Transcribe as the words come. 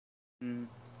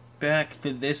Back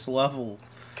to this level.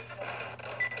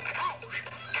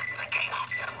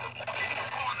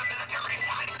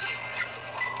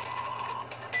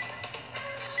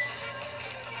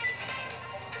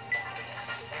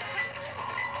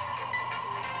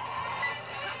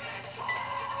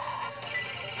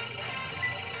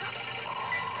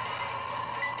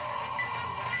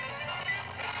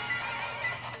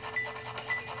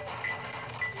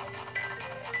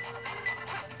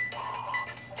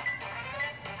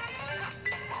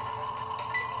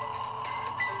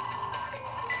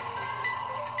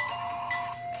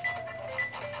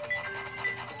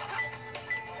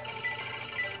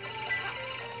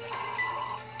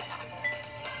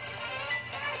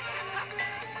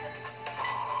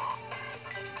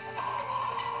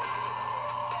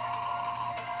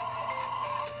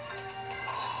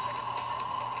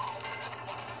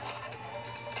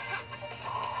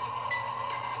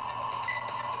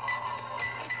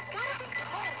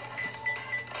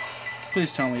 Please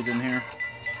tell me it didn't hear.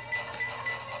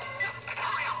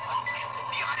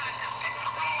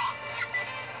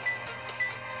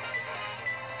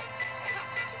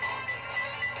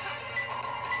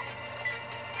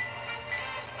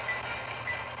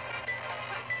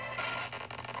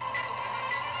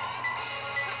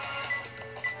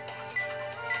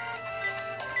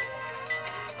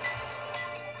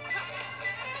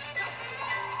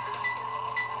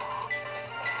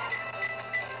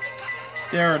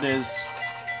 There it is.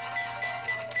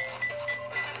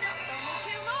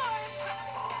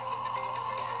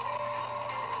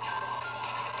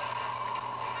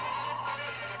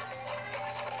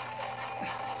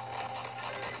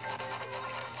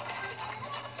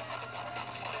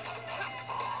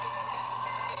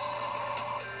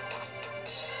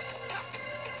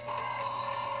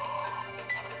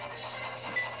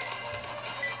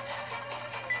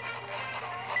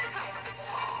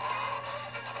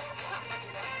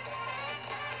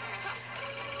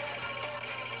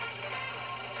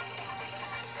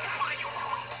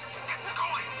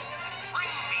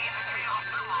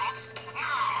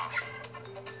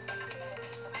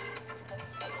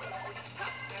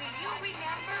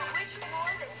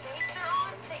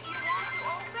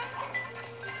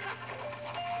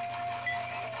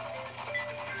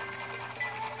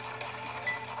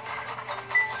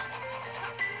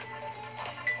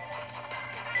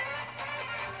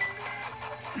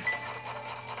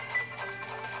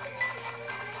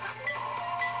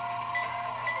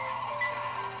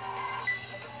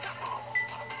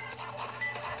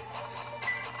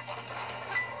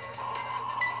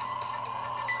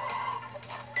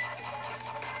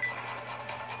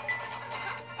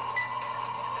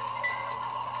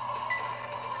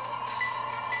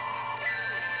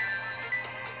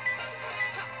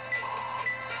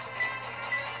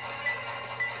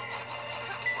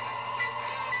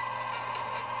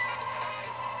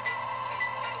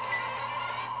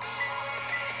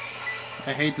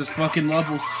 I hate this fucking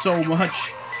level so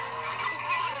much.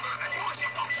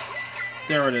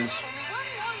 There it is.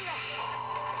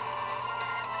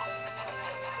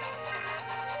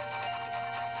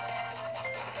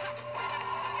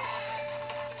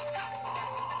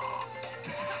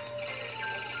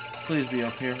 Please be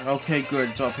up here. Okay, good,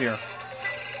 it's up here.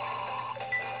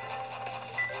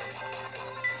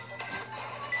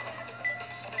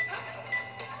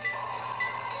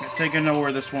 I think I know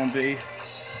where this won't be.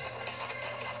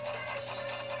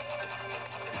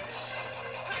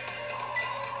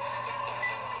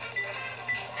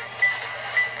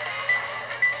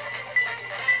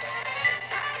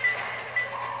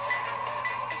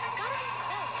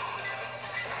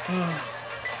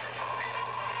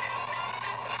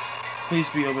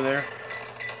 Please be over there.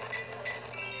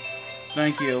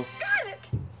 Thank you. Got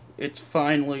it. It's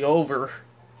finally over.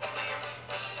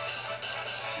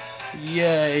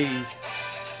 Yay.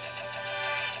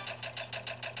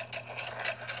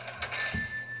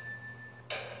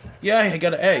 Yay, I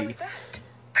got an A. How was that?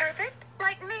 Perfect?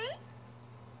 Like me?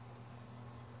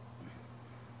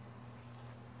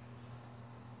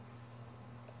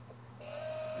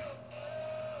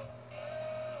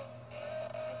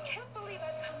 I can't believe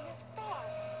I've come this far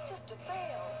just to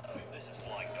fail. This is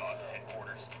Flying Dog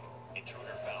headquarters.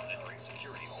 Intruder found entering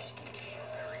security hole.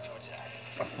 Preparing to attack.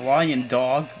 A flying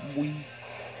dog?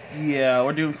 Yeah,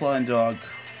 we're doing flying dog.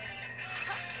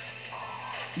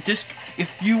 Just,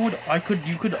 if you would,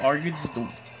 you could argue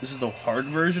this is the hard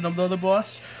version of the other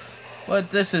boss, but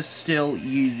this is still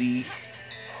easy.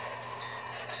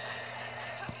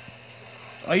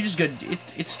 Oh, you just got,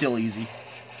 it's still easy.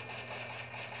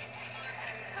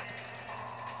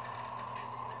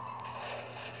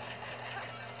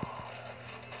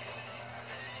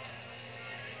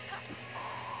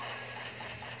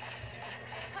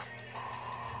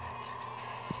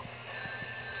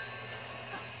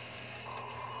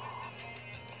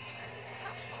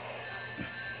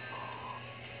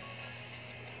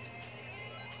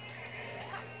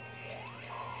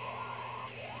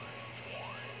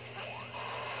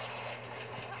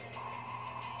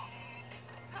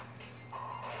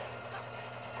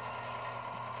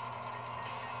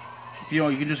 You know,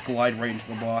 you can just glide right into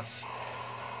the boss.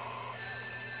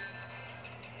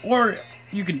 Or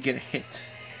you can get hit.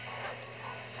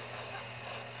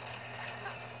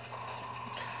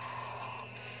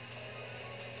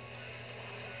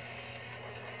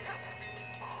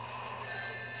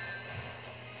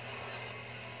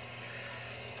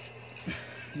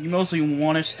 You mostly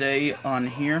want to stay on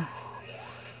here.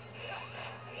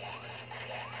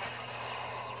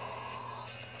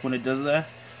 When it does that.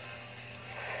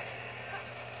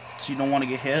 So you don't want to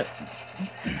get hit.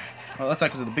 Well, that's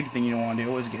actually the big thing you don't want to do,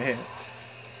 always get hit.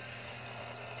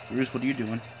 Bruce, what are you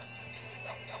doing?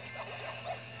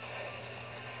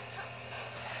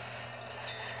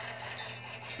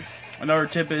 Another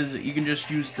tip is you can just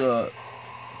use the...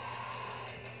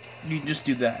 You can just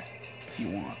do that if you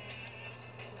want.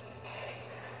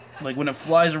 Like when it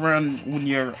flies around when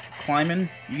you're climbing,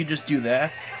 you can just do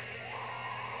that.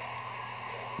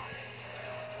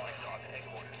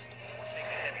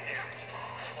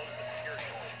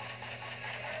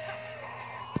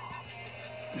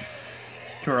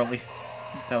 Too early.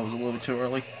 That was a little bit too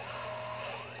early.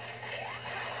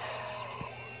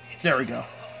 There we go.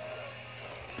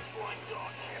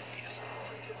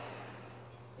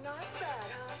 Not bad,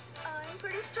 huh? I'm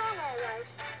pretty strong, all right.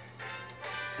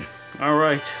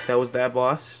 Alright, that was that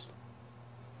boss.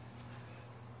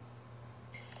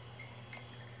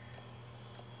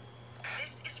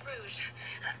 This is Rouge.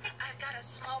 I've got a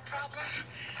small problem.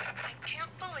 I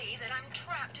can't believe that I'm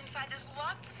trapped inside this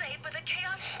locked safe with a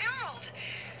Chaos Emerald.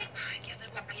 I guess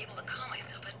I won't be able to call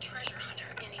myself a treasure hunter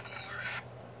anymore.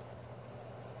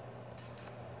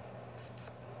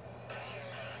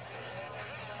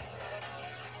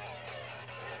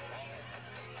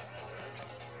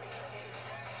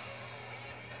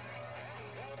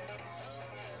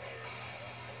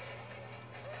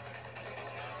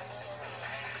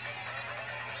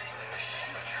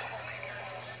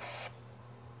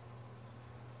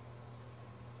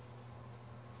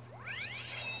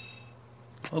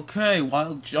 Okay,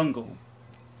 Wild Jungle.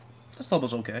 This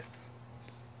level's okay.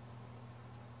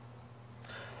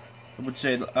 I would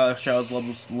say Shadow's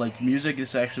levels, like music,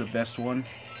 is actually the best one.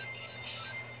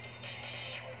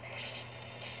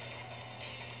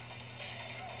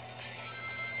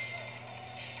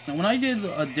 And when I did,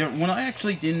 when I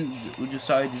actually didn't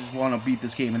decide to just want to beat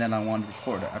this game, and then I wanted to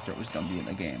record it after it was done being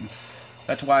the game.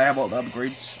 That's why I have all the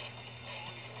upgrades.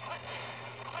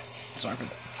 Sorry for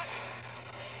that.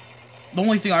 The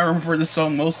only thing I remember for this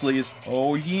song mostly is,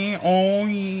 oh yeah, oh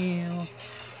yeah.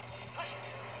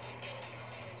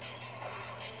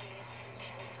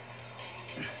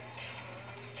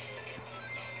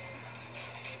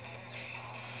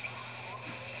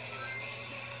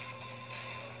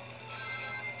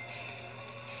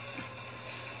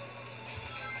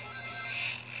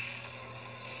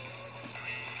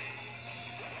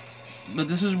 But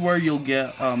this is where you'll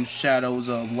get Shadow's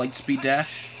light speed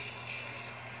dash.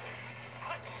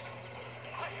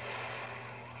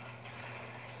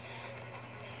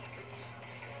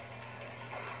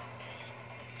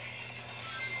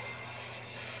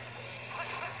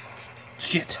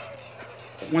 Shit.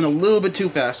 Went a little bit too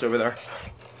fast over there.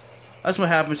 That's what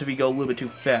happens if you go a little bit too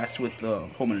fast with the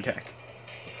home and attack.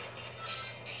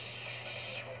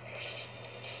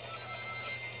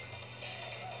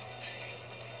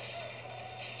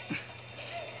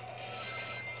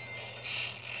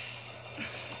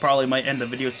 Probably might end the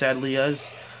video sadly, guys.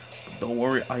 But don't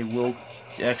worry, I will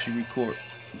actually record.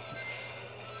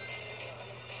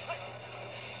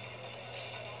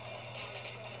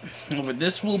 But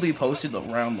this will be posted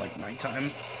around like nighttime.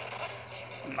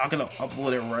 I'm not gonna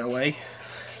upload it right away.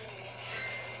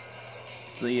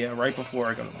 So yeah, right before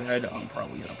I go to bed, I'm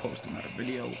probably gonna post another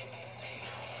video.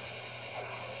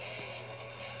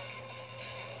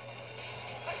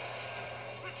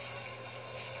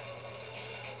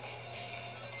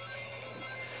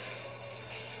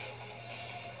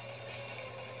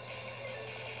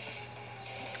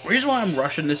 The reason why I'm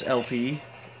rushing this LP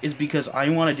is because I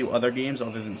want to do other games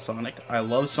other than Sonic. I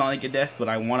love Sonic to death, but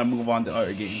I want to move on to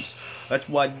other games. That's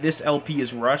why this LP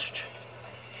is rushed.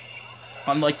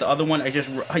 Unlike the other one, I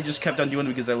just kept on doing it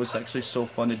because that was actually so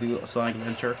fun to do. Sonic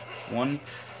Adventure 1,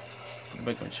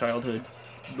 like my childhood.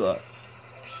 But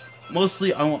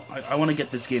mostly, I want to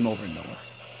get this game over and done with.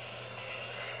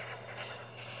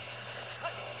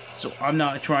 So I'm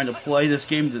not trying to play this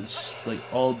game just like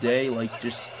all day, like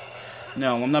just.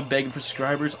 No, I'm not begging for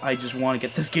subscribers. I just want to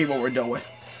get this game over and done with.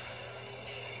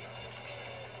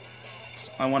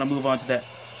 I want to move on to that.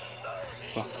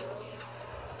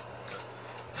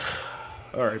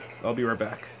 Alright, I'll be right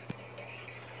back.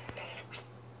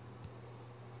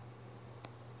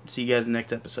 See you guys in the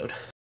next episode.